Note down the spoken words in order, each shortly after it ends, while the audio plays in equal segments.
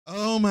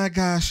Oh my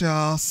gosh,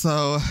 y'all.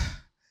 So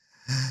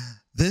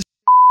this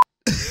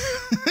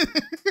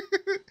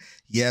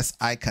yes,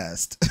 I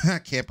cussed. I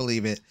can't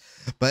believe it.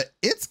 But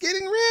it's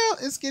getting real.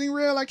 It's getting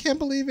real. I can't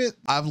believe it.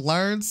 I've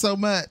learned so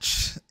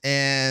much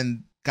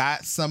and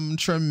got some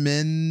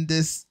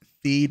tremendous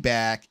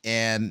feedback,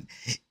 and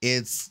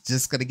it's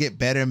just going to get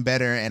better and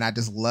better, and I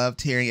just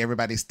loved hearing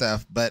everybody's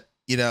stuff. But,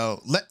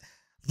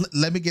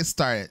 let me get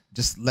started.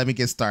 Just let me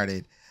get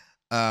started.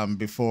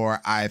 Before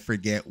I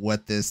forget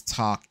what this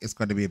talk is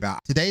going to be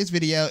about. Today's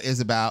video is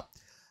about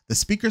the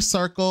speaker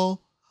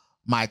circle,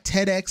 my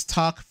TEDx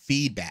talk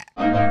feedback.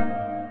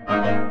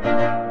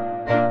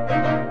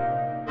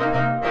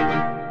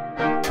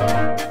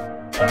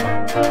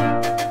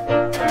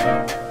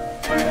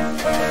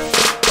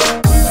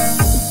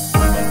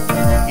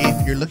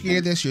 If you're looking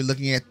at this, you're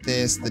looking at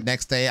this the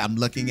next day. I'm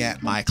looking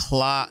at my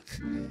clock.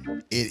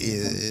 It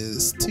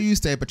is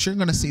Tuesday, but you're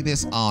going to see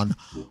this on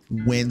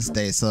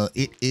Wednesday. So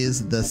it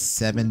is the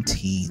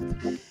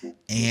 17th.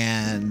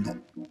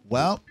 And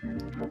well,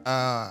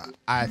 I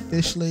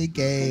officially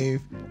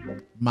gave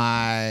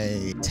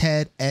my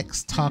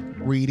TEDx talk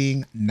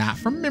reading, not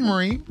from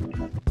memory,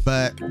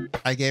 but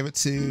I gave it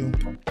to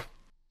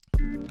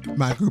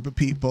my group of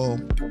people,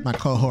 my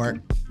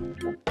cohort,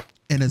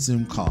 in a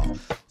Zoom call.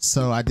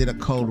 So I did a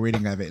cold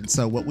reading of it. And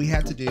so what we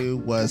had to do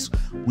was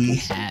we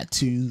had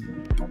to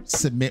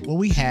submit what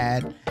we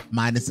had.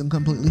 Mine isn't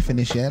completely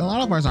finished yet. A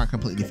lot of ours aren't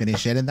completely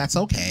finished yet, and that's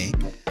okay.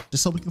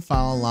 Just so we can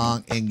follow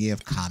along and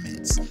give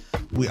comments.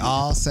 We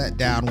all sat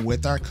down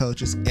with our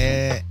coaches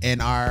and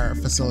our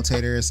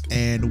facilitators,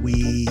 and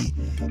we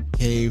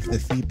gave the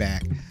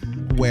feedback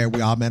where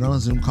we all met on a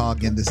Zoom call.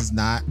 Again, this is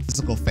not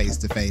physical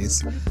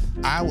face-to-face.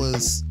 I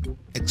was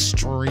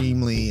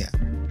extremely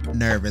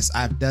nervous.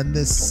 I've done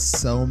this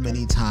so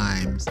many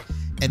times,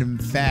 and in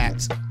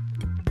fact,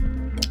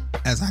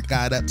 as I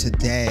got up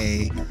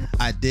today,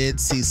 I did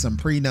see some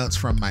pre-notes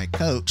from my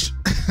coach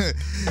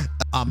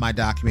on my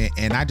document,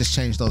 and I just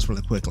changed those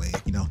really quickly.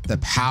 You know, the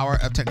power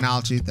of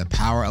technology, the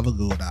power of a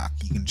Google Doc.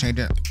 You can change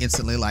it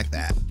instantly like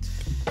that.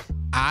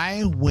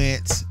 I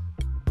went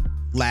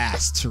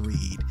last to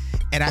read,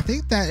 and I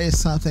think that is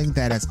something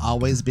that has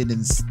always been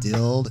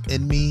instilled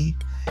in me,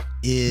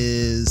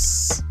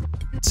 is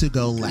to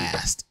go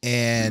last.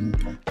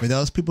 And for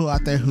those people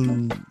out there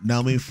who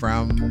know me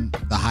from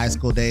the high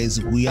school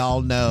days, we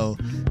all know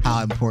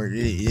how important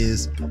it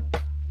is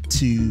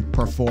to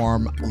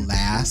perform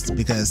last,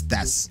 because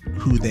that's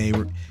who they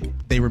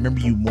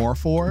remember you more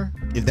for,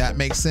 if that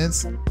makes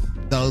sense.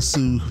 Those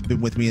who've been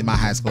with me in my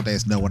high school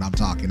days know what I'm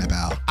talking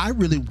about. I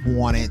really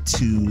wanted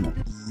to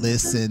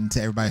listen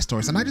to everybody's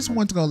stories, and I just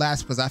wanted to go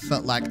last because I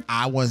felt like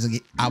I was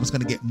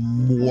going to get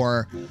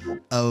more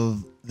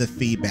of the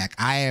feedback.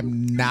 I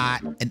am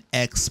not an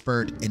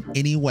expert in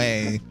any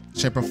way,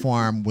 shape, or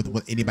form with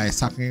what anybody's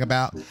talking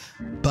about,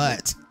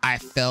 but I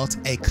felt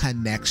a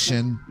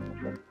connection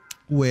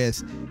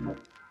with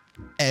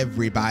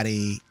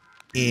everybody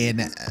in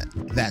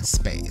that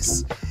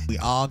space. We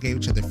all gave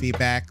each other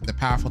feedback. The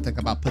powerful thing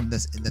about putting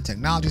this in the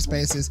technology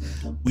space is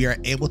we are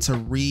able to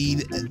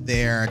read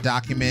their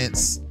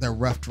documents, their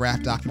rough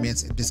draft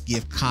documents, and just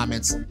give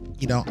comments,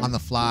 on the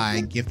fly,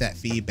 and give that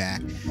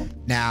feedback.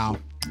 Now,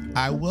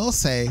 I will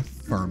say,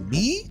 for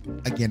me,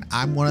 again,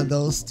 I'm one of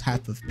those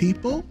type of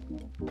people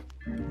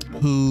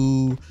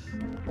who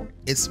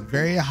it's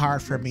very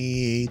hard for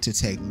me to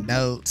take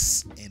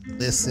notes and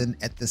listen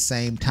at the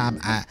same time.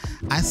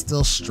 I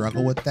still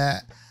struggle with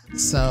that.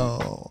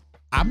 So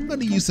I'm going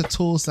to use the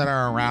tools that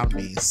are around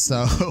me.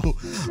 So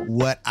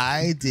what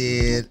I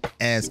did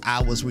as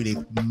I was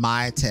reading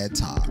my TED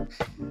Talk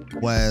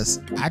was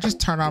I just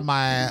turned on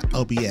my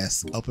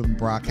OBS, Open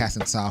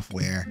Broadcasting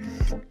Software,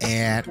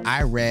 and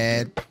I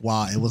read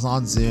while it was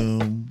on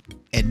Zoom.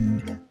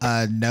 And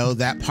no,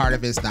 that part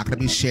of it's not going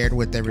to be shared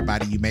with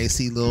everybody. You may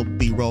see little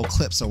B-roll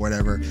clips or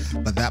whatever,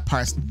 but that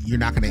part,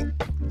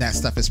 that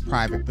stuff is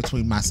private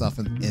between myself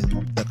and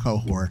the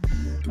cohort.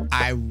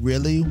 I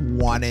really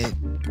wanted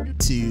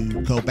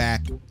to go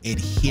back and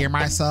hear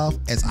myself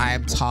as I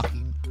am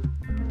talking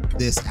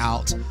this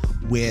out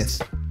with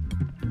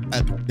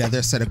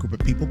another set of group of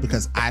people,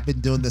 because I've been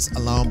doing this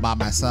alone by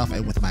myself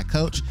and with my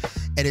coach.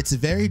 And it's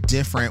very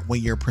different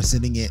when you're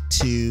presenting it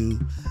to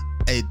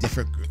a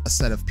different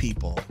set of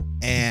people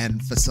and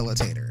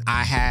facilitator.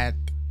 I had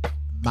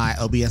my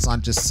OBS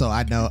on just so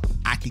I know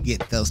I could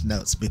get those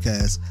notes,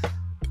 because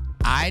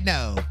I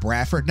know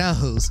Bradford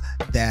knows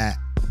that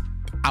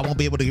I won't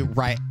be able to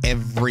write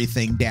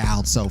everything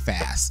down so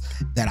fast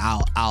that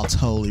I'll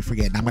totally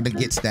forget. And I'm going to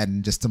get to that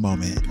in just a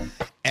moment.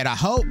 And I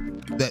hope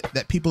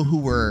that people who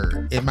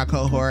were in my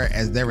cohort,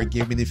 as they were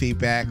giving me the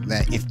feedback,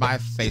 that if my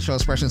facial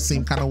expressions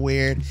seemed kind of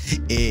weird,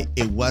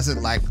 it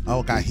wasn't like,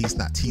 oh God, he's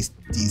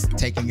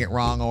taking it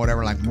wrong or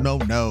whatever. Like,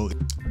 no.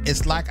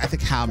 It's like, I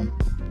think how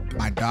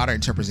my daughter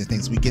interprets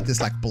things. We get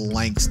this like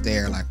blank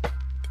stare, like,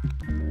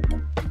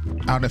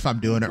 I don't know if I'm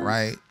doing it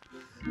right,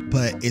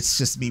 but it's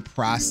just me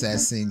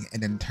processing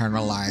and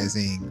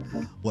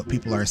internalizing what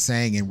people are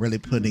saying and really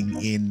putting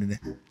in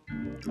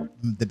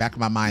the back of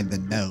my mind the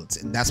notes,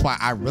 and that's why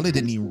I really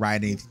didn't even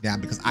write anything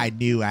down, because I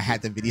knew I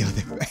had the video in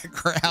the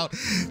background,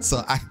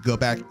 so I could go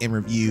back and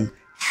review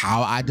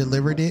how I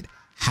delivered it,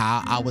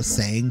 how I was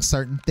saying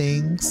certain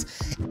things,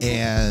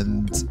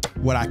 and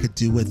what I could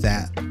do with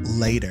that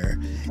later.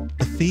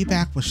 The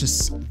feedback was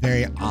just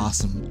very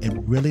awesome,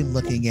 and really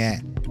looking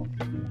at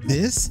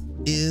this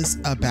is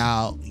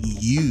about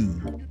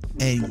you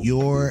and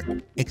your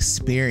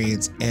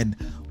experience and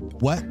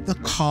what the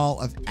call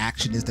of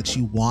action is that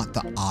you want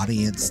the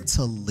audience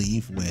to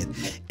leave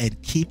with,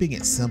 and keeping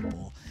it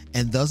simple.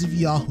 And those of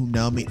y'all who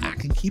know me, I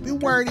can keep it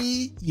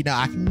wordy. You know,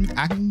 I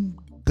can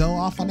go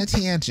off on a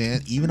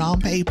tangent, even on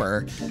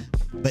paper,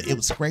 but it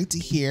was great to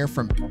hear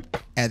from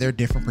other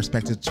different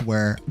perspectives to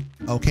where,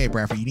 okay,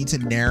 Bradford, you need to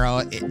narrow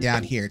it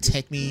down here.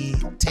 Take me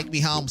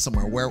home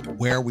somewhere.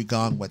 Where are we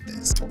going with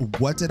this?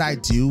 What did I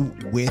do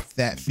with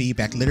that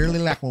feedback? Literally,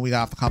 like when we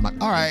got off the call, I'm like,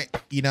 all right,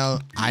 you know,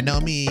 I know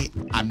me.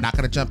 I'm not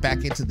going to jump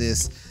back into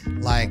this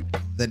like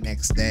the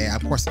next day.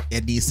 Of course,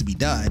 it needs to be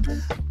done,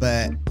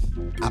 but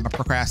I'm a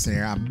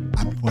procrastinator. I'm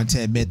going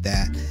to admit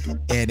that.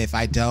 And if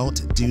I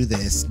don't do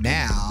this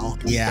now,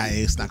 yeah,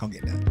 it's not going to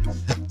get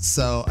done.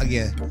 So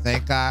again,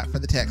 thank God for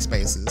the tech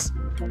spaces.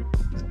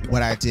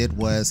 What I did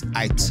was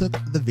I took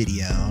the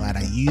video and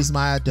I used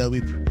my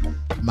Adobe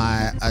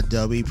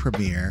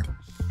Premiere,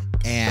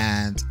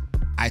 and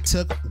I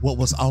took what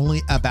was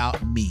only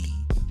about me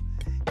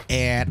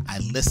and I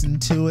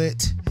listened to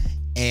it.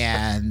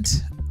 And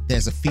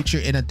there's a feature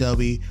in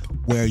Adobe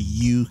where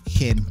you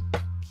can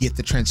get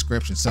the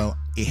transcription. So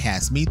it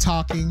has me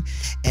talking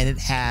and it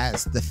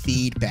has the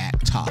feedback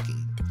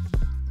talking.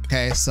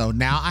 Okay, so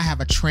now I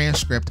have a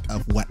transcript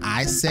of what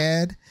I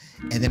said,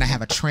 and then I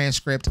have a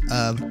transcript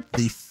of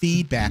the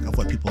feedback of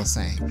what people are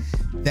saying.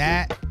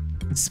 That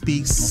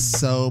speaks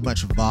so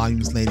much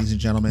volumes, ladies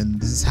and gentlemen.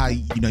 This is how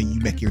you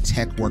make your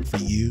tech work for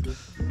you.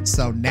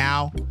 So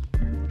now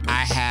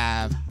I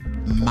have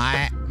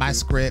my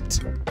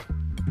script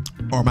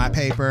or my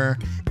paper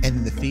and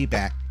then the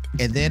feedback.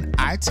 And then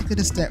I took it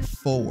a step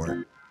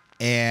forward,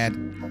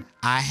 and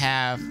I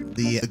have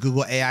the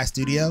Google AI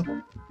Studio.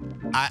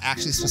 I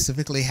actually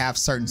specifically have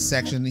certain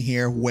sections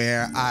here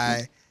where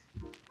I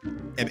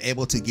am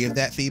able to give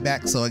that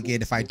feedback. So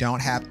again, if I don't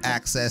have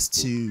access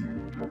to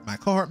my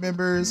cohort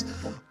members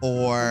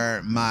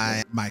or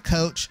my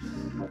coach,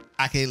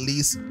 I can at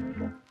least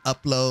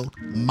upload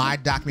my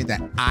document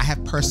that I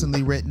have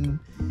personally written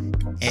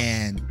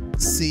and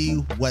see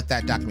what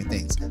that document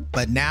thinks.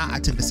 But now I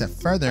took it a step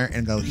further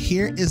and go,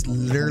 here is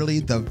literally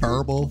the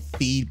verbal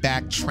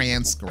feedback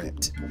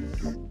transcript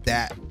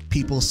that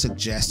people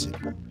suggested.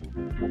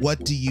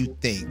 What do you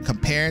think?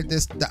 Compare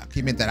this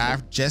document that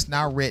I've just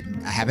now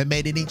written, I haven't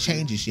made any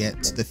changes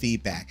yet, to the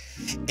feedback.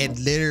 And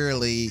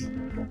literally,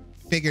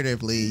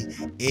 figuratively,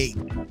 it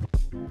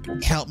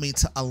helped me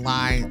to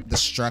align the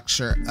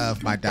structure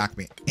of my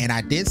document. And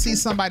I did see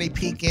somebody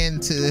peek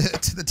into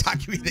the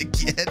document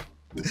again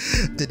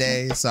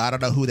today, so I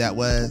don't know who that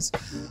was,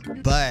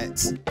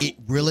 but it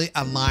really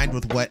aligned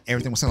with what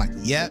everything was saying. Like,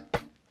 yep,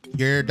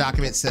 your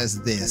document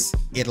says this.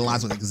 It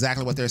aligns with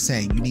exactly what they're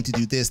saying. You need to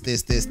do this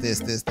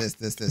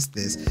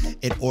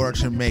in order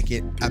to make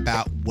it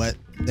about what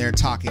they're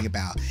talking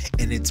about.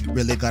 And it's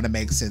really going to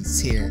make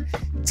sense here.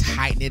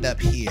 Tighten it up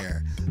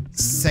here.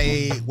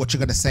 Say what you're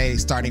going to say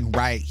starting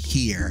right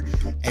here.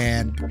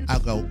 And I'll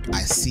go,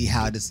 I see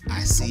how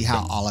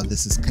all of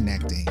this is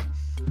connecting.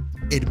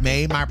 It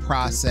made my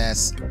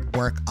process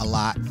work a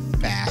lot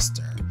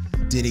faster.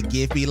 Did it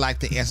give me like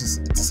the answers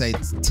to say,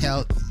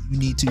 you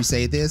need to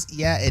say this?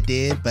 Yeah, it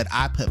did, but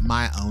I put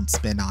my own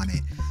spin on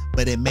it.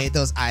 But it made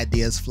those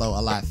ideas flow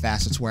a lot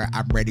faster to where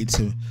I've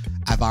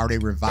already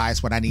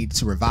revised what I need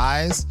to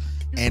revise,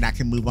 and I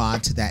can move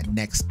on to that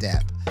next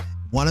step.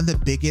 One of the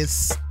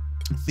biggest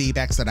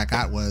feedbacks that I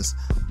got was,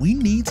 we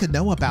need to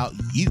know about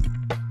you.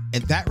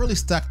 And that really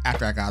stuck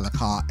after I got the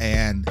call.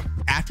 And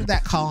after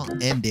that call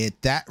ended,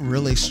 that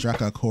really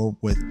struck a chord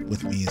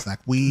with me. It's like,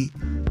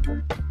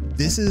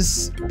 this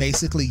is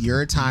basically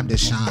your time to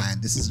shine.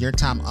 This is your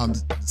time on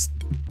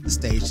the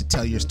stage to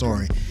tell your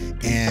story.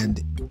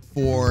 And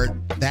for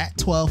that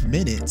 12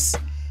 minutes,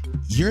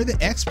 you're the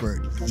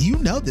expert. You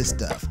know this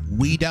stuff.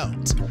 We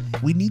don't.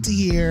 We need to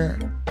hear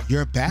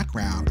your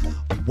background.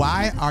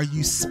 Why are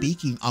you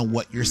speaking on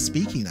what you're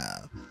speaking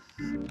of?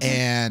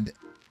 And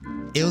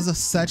it was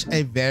such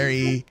a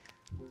very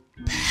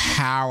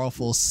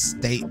powerful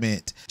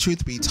statement.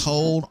 Truth be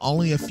told,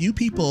 only a few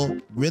people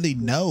really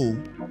know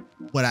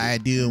what I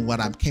do and what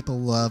I'm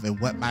capable of and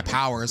what my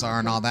powers are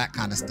and all that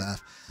kind of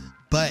stuff.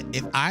 But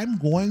if I'm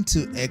going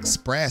to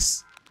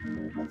express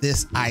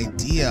this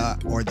idea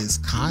or this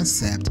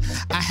concept,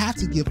 I have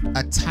to give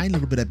a tiny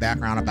little bit of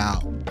background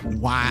about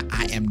why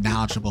I am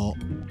knowledgeable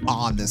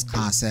on this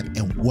concept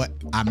and what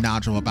I'm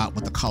knowledgeable about,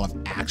 what the call of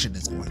action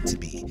is going to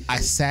be. I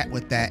sat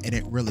with that and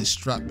it really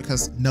struck,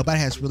 because nobody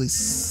has really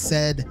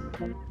said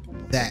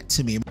that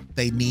to me.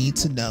 They need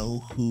to know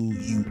who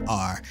you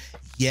are.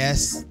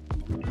 Yes,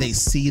 they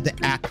see the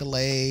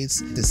accolades,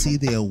 they see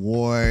the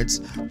awards,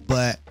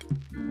 but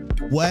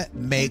What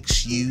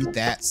makes you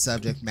that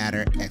subject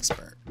matter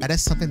expert? That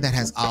is something that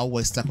has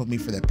always stuck with me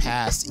for the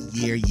past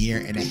year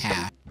and a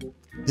half.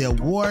 The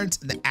awards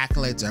and the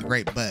accolades are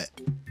great, but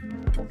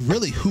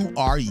really, who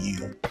are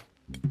you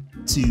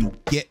to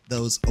get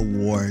those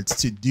awards,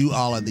 to do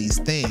all of these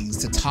things,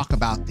 to talk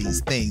about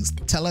these things?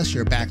 Tell us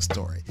your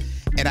backstory.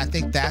 And I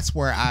think that's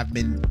where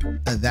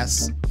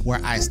that's where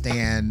I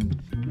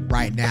stand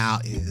right now.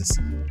 Is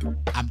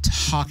I'm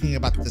talking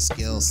about the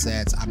skill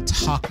sets. I'm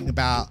talking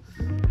about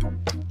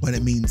what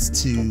it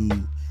means to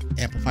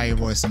amplify your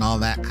voice and all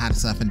that kind of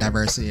stuff, and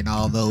diversity and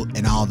all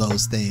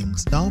those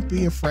things. Don't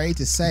be afraid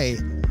to say,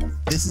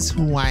 this is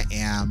who I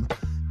am.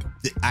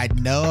 I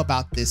know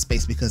about this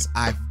space because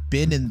I've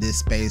been in this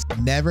space.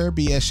 Never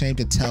be ashamed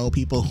to tell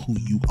people who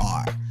you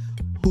are.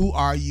 Who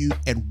are you,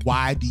 and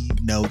why do you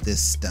know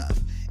this stuff?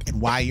 And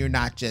why you're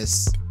not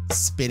just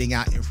spitting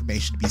out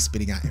information to be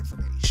spitting out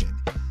information.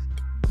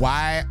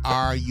 Why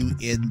are you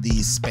in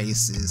these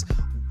spaces?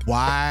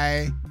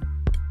 Why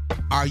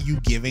are you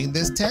giving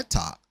this TED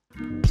Talk?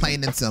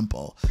 Plain and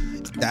simple.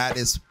 That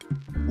is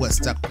what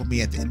stuck with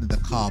me at the end of the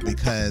call,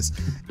 because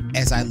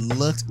as I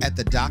looked at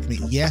the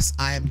document, yes,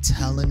 I am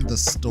telling the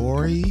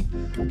story,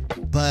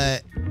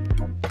 but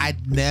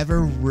I'd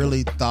never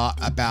really thought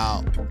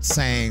about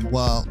saying,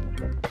 well,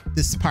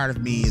 this part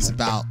of me is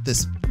about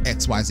this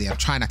XYZ. I'm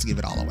trying not to give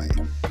it all away.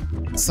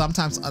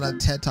 Sometimes on a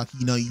TED Talk,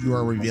 you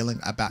are revealing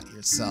about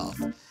yourself.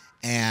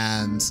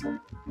 And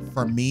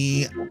for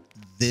me,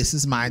 this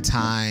is my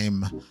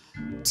time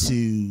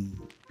to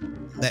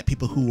let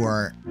people who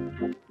are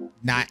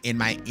not in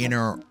my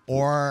inner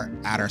or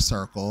outer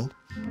circle,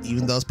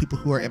 even those people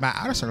who are in my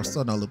outer circle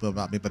still know a little bit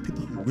about me, but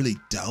people who really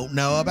don't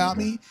know about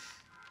me,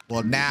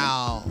 well,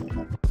 now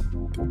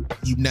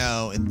you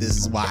know, and this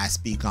is why I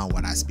speak on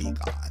what I speak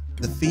on.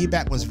 The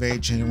feedback was very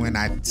genuine.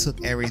 I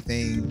took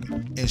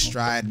everything in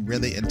stride and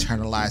really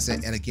internalized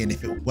it. And again,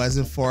 if it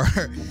wasn't for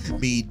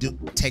me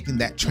taking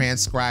that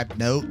transcribed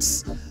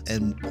notes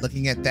and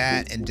looking at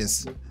that and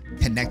just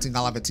connecting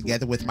all of it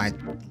together with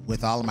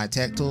all of my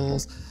tech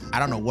tools, I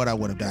don't know what I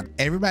would have done.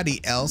 Everybody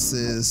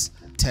else's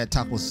TED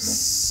Talk was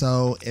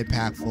so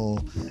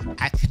impactful.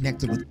 I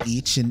connected with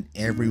each and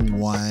every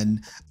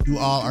one. You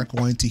all are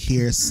going to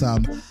hear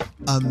some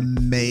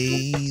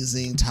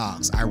amazing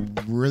talks. I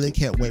really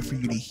can't wait for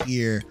you to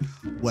hear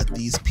what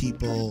these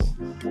people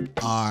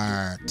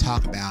are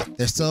talking about.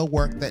 There's still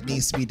work that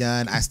needs to be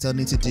done. I still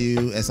need to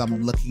do, as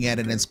I'm looking at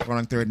it and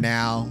scrolling through it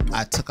now,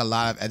 I took a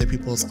lot of other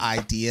people's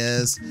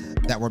ideas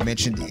that were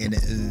mentioned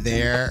in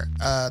their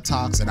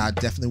talks, and I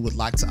definitely would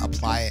like to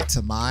apply it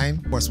to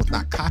mine. Of course, with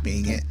not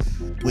copying it.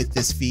 With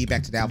this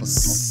feedback today, I was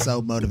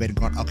so motivated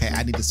going, okay,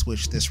 I need to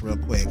switch this real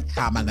quick.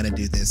 How am I going to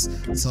do this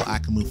so I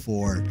can move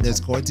forward? There's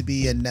going to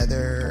be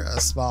another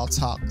small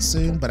talk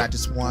soon, but I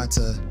just want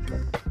to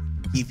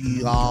give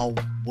you all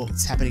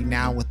what's happening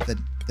now with the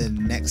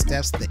next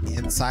steps, the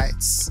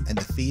insights and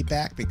the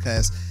feedback,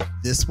 because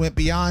this went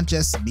beyond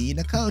just me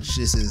and a coach.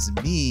 This is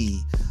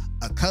me,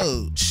 a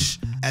coach,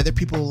 other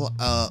people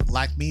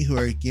like me who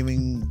are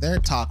giving their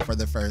talk for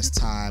the first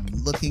time,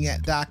 looking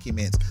at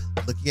documents,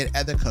 looking at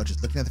other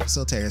coaches, looking at the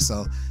facilitators.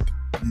 So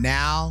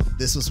now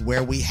this is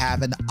where we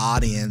have an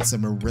audience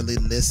and we're really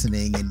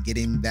listening and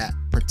getting that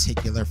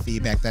particular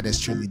feedback that is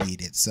truly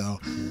needed. So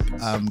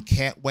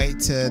can't wait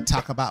to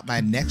talk about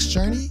my next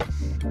journey,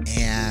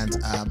 and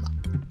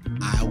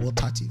I will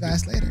talk to you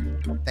guys later.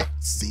 Thanks.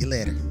 See you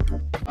later.